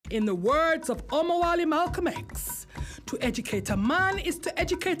In the words of Omowale Malcolm X, to educate a man is to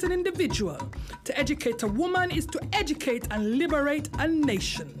educate an individual. To educate a woman is to educate and liberate a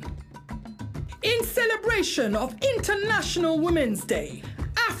nation. In celebration of International Women's Day,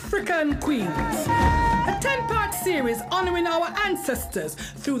 African Queens, a 10-part series honoring our ancestors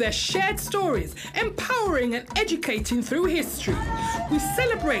through their shared stories, empowering and educating through history. We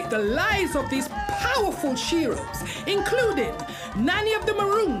celebrate the lives of these powerful sheroes, including Nani of the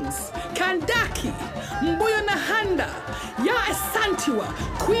Maroons, Kandaki, Mbuyo Nahanda, Ya Asantewa,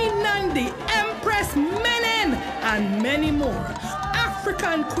 Queen Nandi, Empress Menen, and many more.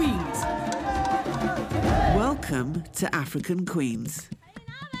 African Queens. Welcome to African Queens.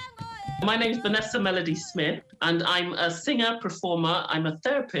 My name is Vanessa Melody Smith, and I'm a singer, performer, I'm a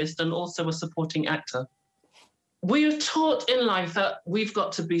therapist, and also a supporting actor. We are taught in life that we've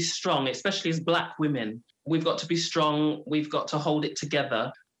got to be strong, especially as Black women. We've got to be strong, we've got to hold it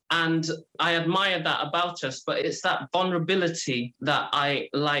together. And I admire that about us, but it's that vulnerability that I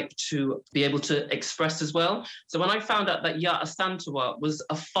like to be able to express as well. So when I found out that Ya Asantewa was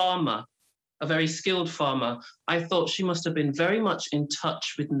a farmer, a very skilled farmer, I thought she must have been very much in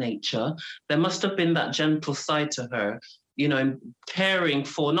touch with nature. There must have been that gentle side to her, you know, caring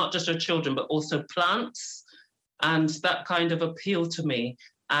for not just her children, but also plants. And that kind of appealed to me,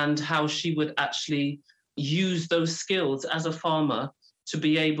 and how she would actually use those skills as a farmer to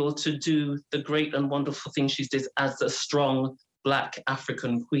be able to do the great and wonderful things she did as a strong Black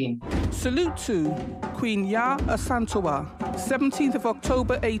African queen. Salute to Queen Ya Asantewa, 17th of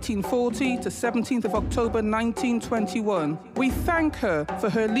October 1840 to 17th of October 1921. We thank her for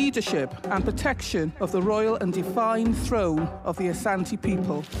her leadership and protection of the royal and divine throne of the Asante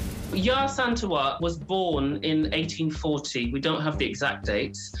people. Ya Asantewa was born in 1840. We don't have the exact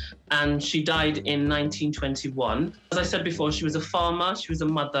dates. And she died in 1921. As I said before, she was a farmer, she was a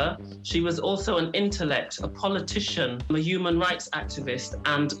mother. She was also an intellect, a politician, a human rights activist,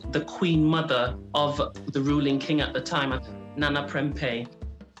 and the queen mother of the ruling king at the time, Nana Prempeh.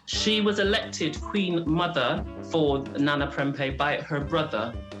 She was elected queen mother for Nana Prempeh by her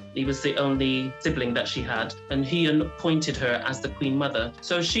brother. He was the only sibling that she had, and he appointed her as the queen mother.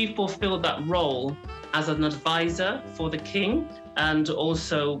 So she fulfilled that role as an advisor for the king, and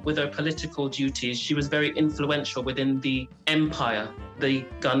also with her political duties. She was very influential within the empire, the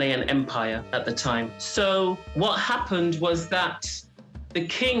Ghanaian empire at the time. So what happened was that the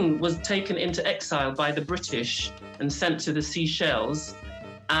king was taken into exile by the British and sent to the Seychelles,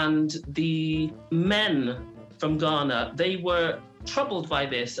 and the men from Ghana, they were troubled by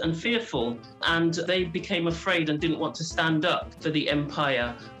this and fearful, and they became afraid and didn't want to stand up for the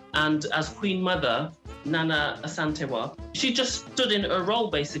empire. And as Queen Mother, Nana Asantewa, she just stood in her role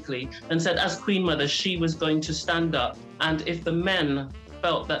basically and said as Queen Mother, she was going to stand up. And if the men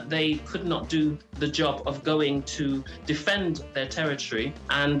felt that they could not do the job of going to defend their territory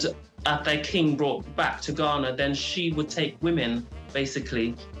and have their king brought back to Ghana, then she would take women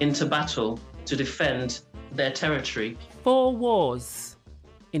basically into battle to defend their territory. 4 wars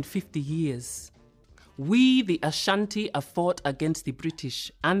in 50 years. We, the Ashanti, have fought against the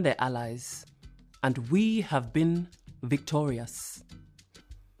British and their allies, and we have been victorious.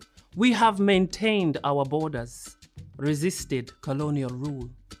 We have maintained our borders, resisted colonial rule,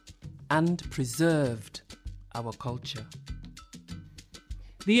 and preserved our culture.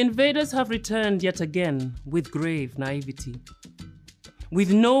 The invaders have returned yet again with grave naivety,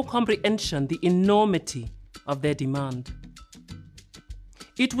 with no comprehension the enormity of their demand.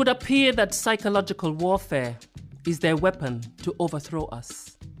 It would appear that psychological warfare is their weapon to overthrow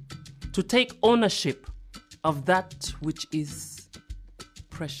us, to take ownership of that which is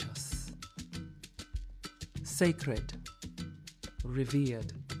precious, sacred,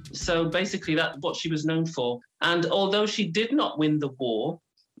 revered. So basically that's what she was known for. And although she did not win the war,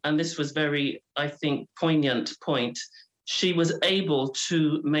 and this was very, I think, poignant point, she was able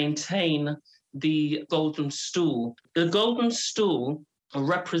to maintain the golden stool. The golden stool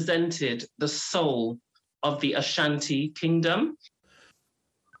represented the soul of the Ashanti kingdom.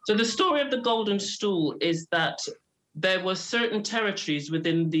 So the story of the golden stool is that there were certain territories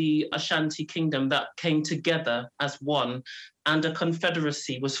within the Ashanti kingdom that came together as one, and a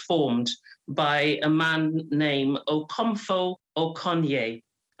confederacy was formed by a man named Okomfo Okonye.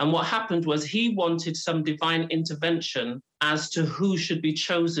 And what happened was he wanted some divine intervention as to who should be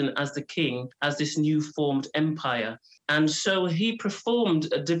chosen as the king, as this new formed empire. And so he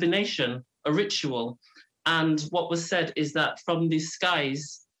performed a divination, a ritual. And what was said is that from the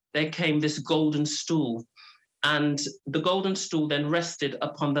skies, there came this golden stool. And the golden stool then rested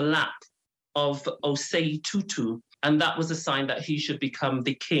upon the lap of Osei Tutu. And that was a sign that he should become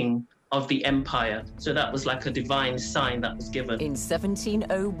the king of the empire. So that was like a divine sign that was given. In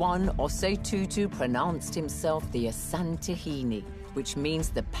 1701, Osei Tutu pronounced himself the Asantehene, which means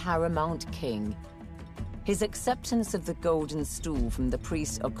the paramount king. His acceptance of the golden stool from the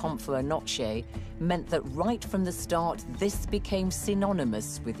priest Okomfo Anokye meant that right from the start, this became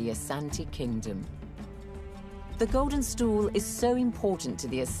synonymous with the Asante kingdom. The golden stool is so important to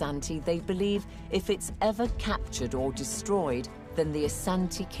the Asante, they believe if it's ever captured or destroyed, then the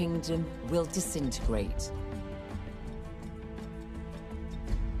Asante kingdom will disintegrate.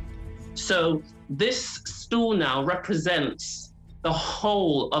 So this stool now represents the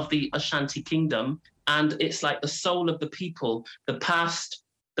whole of the Ashanti kingdom, and it's like the soul of the people, the past,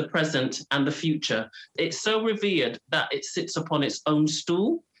 the present, and the future. It's so revered that it sits upon its own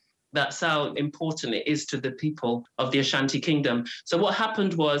stool. That's how important it is to the people of the Ashanti kingdom. So what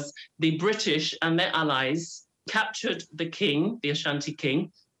happened was the British and their allies captured the king, the Ashanti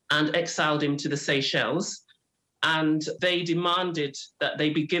king, and exiled him to the Seychelles. And they demanded that they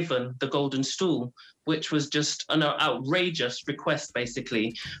be given the golden stool, which was just an outrageous request,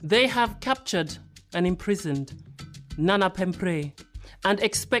 basically. They have captured and imprisoned Nana Pempre and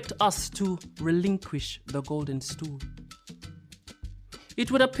expect us to relinquish the golden stool. It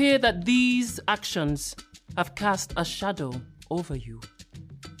would appear that these actions have cast a shadow over you.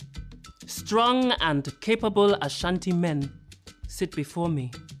 Strong and capable Ashanti men sit before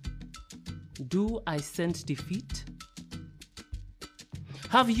me. Do I sense defeat?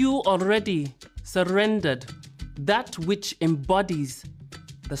 Have you already surrendered that which embodies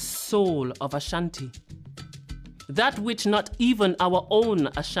the soul of Ashanti? That which not even our own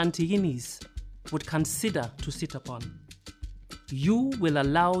Ashantiinis would consider to sit upon? You will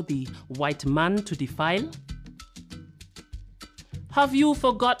allow the white man to defile? Have you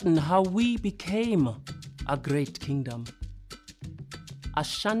forgotten how we became a great kingdom?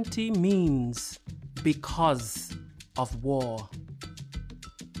 Ashanti means because of war.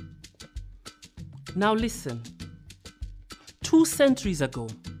 Now listen. 2 centuries ago,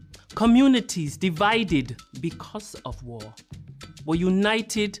 communities divided because of war were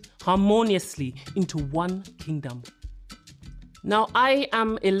united harmoniously into one kingdom. Now I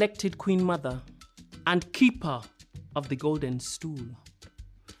am elected Queen Mother and keeper of the golden stool.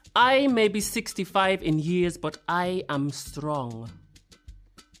 I may be 65 in years, but I am strong.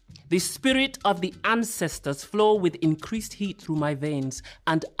 The spirit of the ancestors flow with increased heat through my veins,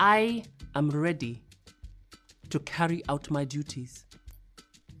 and I am ready to carry out my duties.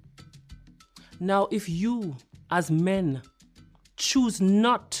 Now, if you, as men, choose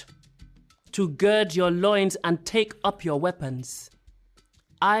not to gird your loins and take up your weapons,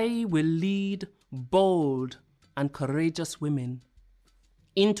 I will lead bold and courageous women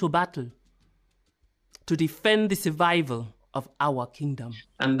into battle to defend the survival of our kingdom.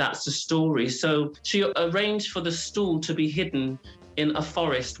 And that's the story. So she arranged for the stool to be hidden in a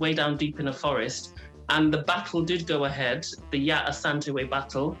forest, way down deep in a forest. And the battle did go ahead, the Ya Asantewa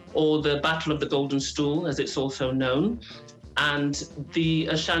battle, or the Battle of the Golden Stool, as it's also known. And the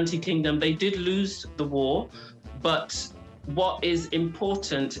Ashanti Kingdom, they did lose the war, but what is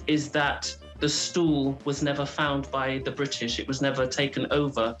important is that the stool was never found by the British. It was never taken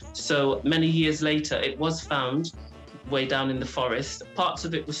over. So many years later, it was found way down in the forest. Parts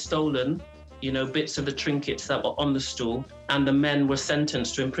of it were stolen, you know, bits of the trinkets that were on the stool, and the men were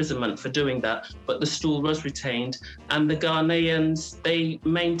sentenced to imprisonment for doing that. But the stool was retained, and the Ghanaians, they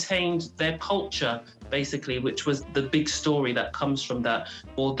maintained their culture, basically, which was the big story that comes from that.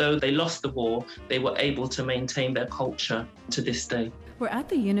 Although they lost the war, they were able to maintain their culture to this day. We're at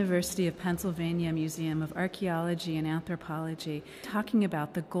the University of Pennsylvania Museum of Archaeology and Anthropology talking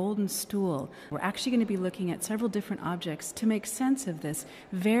about the Golden Stool. We're actually going to be looking at several different objects to make sense of this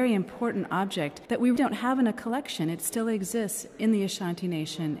very important object that we don't have in a collection. It still exists in the Ashanti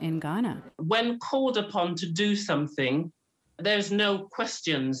Nation in Ghana. When called upon to do something, there's no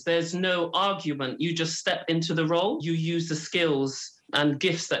questions, there's no argument. You just step into the role. You use the skills and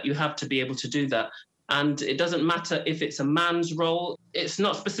gifts that you have to be able to do that. And it doesn't matter if it's a man's role. It's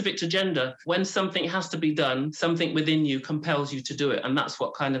not specific to gender. When something has to be done, something within you compels you to do it. And that's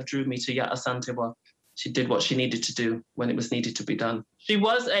what kind of drew me to Ya Asantewa. She did what she needed to do when it was needed to be done. She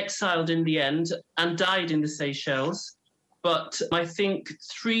was exiled in the end and died in the Seychelles. But I think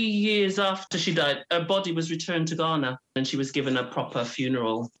 3 years after she died, her body was returned to Ghana and she was given a proper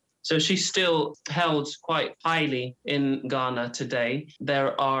funeral. So she's still held quite highly in Ghana today.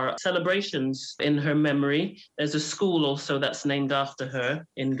 There are celebrations in her memory. There's a school also that's named after her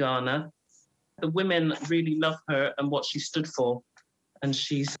in Ghana. The women really love her and what she stood for, and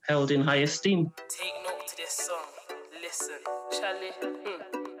she's held in high esteem. Take note to this song. Listen, Charlie.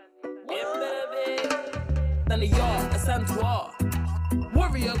 None of y'all, Asantewa.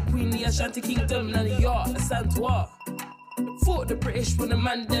 Warrior queen, the Ashanti kingdom. None of y'all, Asantewa. Fought the British when the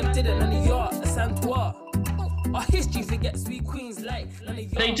man them didn't. None of y'all, Asantewa. Our history forgets we queens like.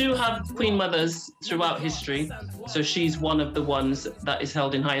 They do have queen mothers throughout history, so she's one of the ones that is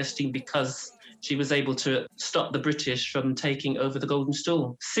held in high esteem because she was able to stop the British from taking over the golden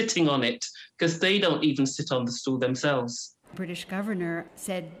stool, sitting on it, because they don't even sit on the stool themselves. British governor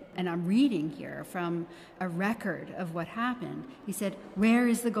said, and I'm reading here from a record of what happened, he said, "Where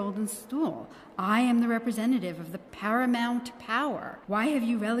is the golden stool? I am the representative of the paramount power. Why have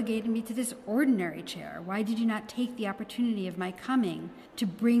you relegated me to this ordinary chair? Why did you not take the opportunity of my coming to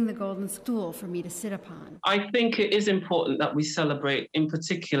bring the golden stool for me to sit upon?" I think it is important that we celebrate, in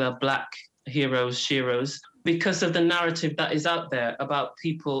particular, Black heroes, sheroes, because of the narrative that is out there about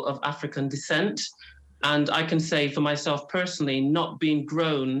people of African descent. And I can say for myself personally, not being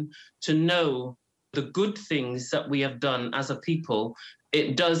grown to know the good things that we have done as a people,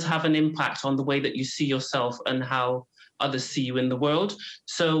 it does have an impact on the way that you see yourself and how others see you in the world.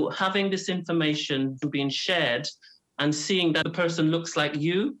 So having this information being shared and seeing that the person looks like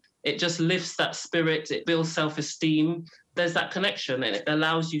you, it just lifts that spirit, it builds self-esteem. There's that connection, and it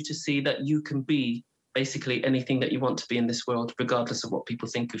allows you to see that you can be basically anything that you want to be in this world, regardless of what people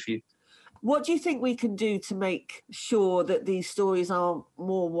think of you. What do you think we can do to make sure that these stories are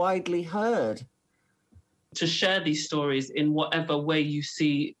more widely heard? To share these stories in whatever way you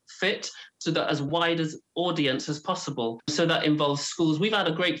see fit, so that as wide as audience as possible. So that involves schools. We've had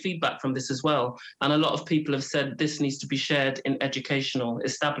a great feedback from this as well. And a lot of people have said this needs to be shared in educational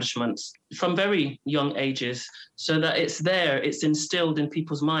establishments from very young ages, so that it's there, it's instilled in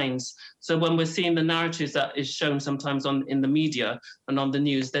people's minds. So when we're seeing the narratives that is shown sometimes in the media and on the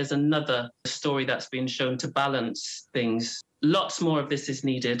news, there's another story that's being shown to balance things. Lots more of this is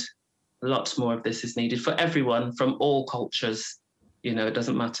needed. Lots more of this is needed for everyone from all cultures. You know, it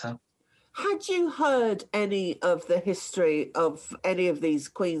doesn't matter. Had you heard any of the history of any of these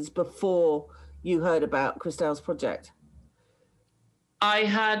queens before you heard about Christelle's project? I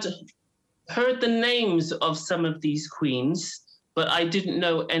had heard the names of some of these queens, but I didn't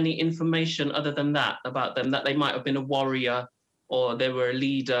know any information other than that about them, that they might have been a warrior or they were a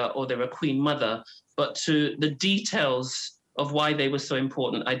leader or they were a queen mother. But to the details of why they were so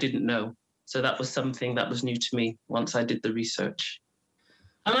important, I didn't know. So that was something that was new to me once I did the research.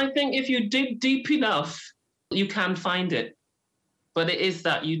 And I think if you dig deep enough, you can find it. But it is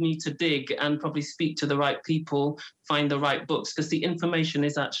that you need to dig and probably speak to the right people, find the right books, because the information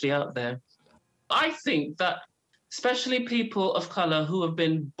is actually out there. I think that especially people of colour who have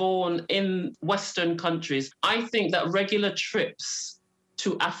been born in Western countries, I think that regular trips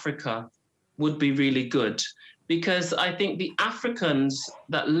to Africa would be really good, because I think the Africans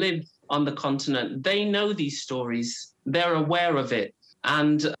that live on the continent, they know these stories, they're aware of it.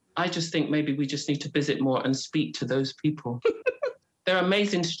 And I just think maybe we just need to visit more and speak to those people. They're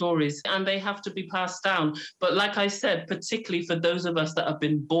amazing stories and they have to be passed down. But like I said, particularly for those of us that have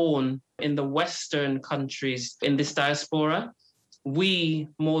been born in the Western countries in this diaspora, we,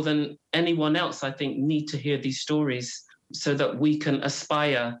 more than anyone else, I think, need to hear these stories so that we can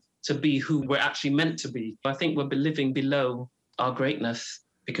aspire to be who we're actually meant to be. I think we're living below our greatness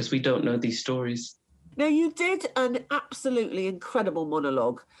because we don't know these stories. Now, you did an absolutely incredible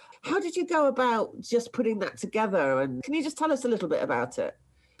monologue. How did you go about just putting that together? And can you just tell us a little bit about it?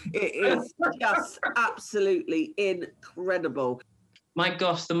 It is just absolutely incredible. My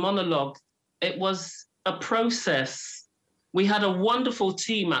gosh, the monologue, it was a process. We had a wonderful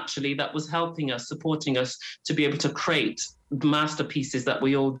team, actually, that was helping us, supporting us to be able to create masterpieces that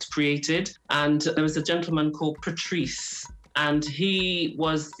we all created. And there was a gentleman called Patrice, and he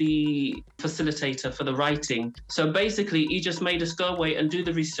was the facilitator for the writing. So basically, he just made us go away and do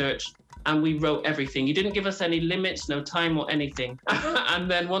the research, and we wrote everything. He didn't give us any limits, no time or anything.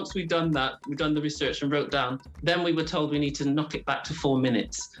 And then once we'd done that, we'd done the research and wrote down, then we were told we need to knock it back to 4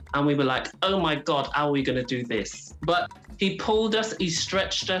 minutes. And we were like, oh my God, how are we gonna do this? But he pulled us, he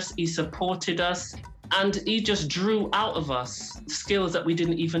stretched us, he supported us, and he just drew out of us skills that we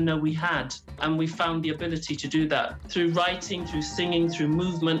didn't even know we had. And we found the ability to do that through writing, through singing, through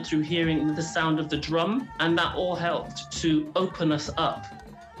movement, through hearing the sound of the drum. And that all helped to open us up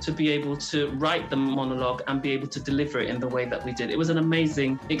to be able to write the monologue and be able to deliver it in the way that we did. It was an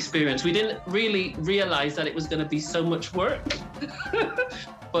amazing experience. We didn't really realize that it was going to be so much work,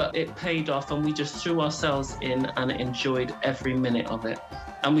 but it paid off, and we just threw ourselves in and enjoyed every minute of it.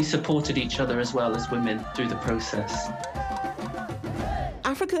 And we supported each other as well as women through the process.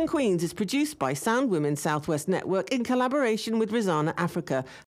 African Queens is produced by Sound Women Southwest Network in collaboration with Rizana Africa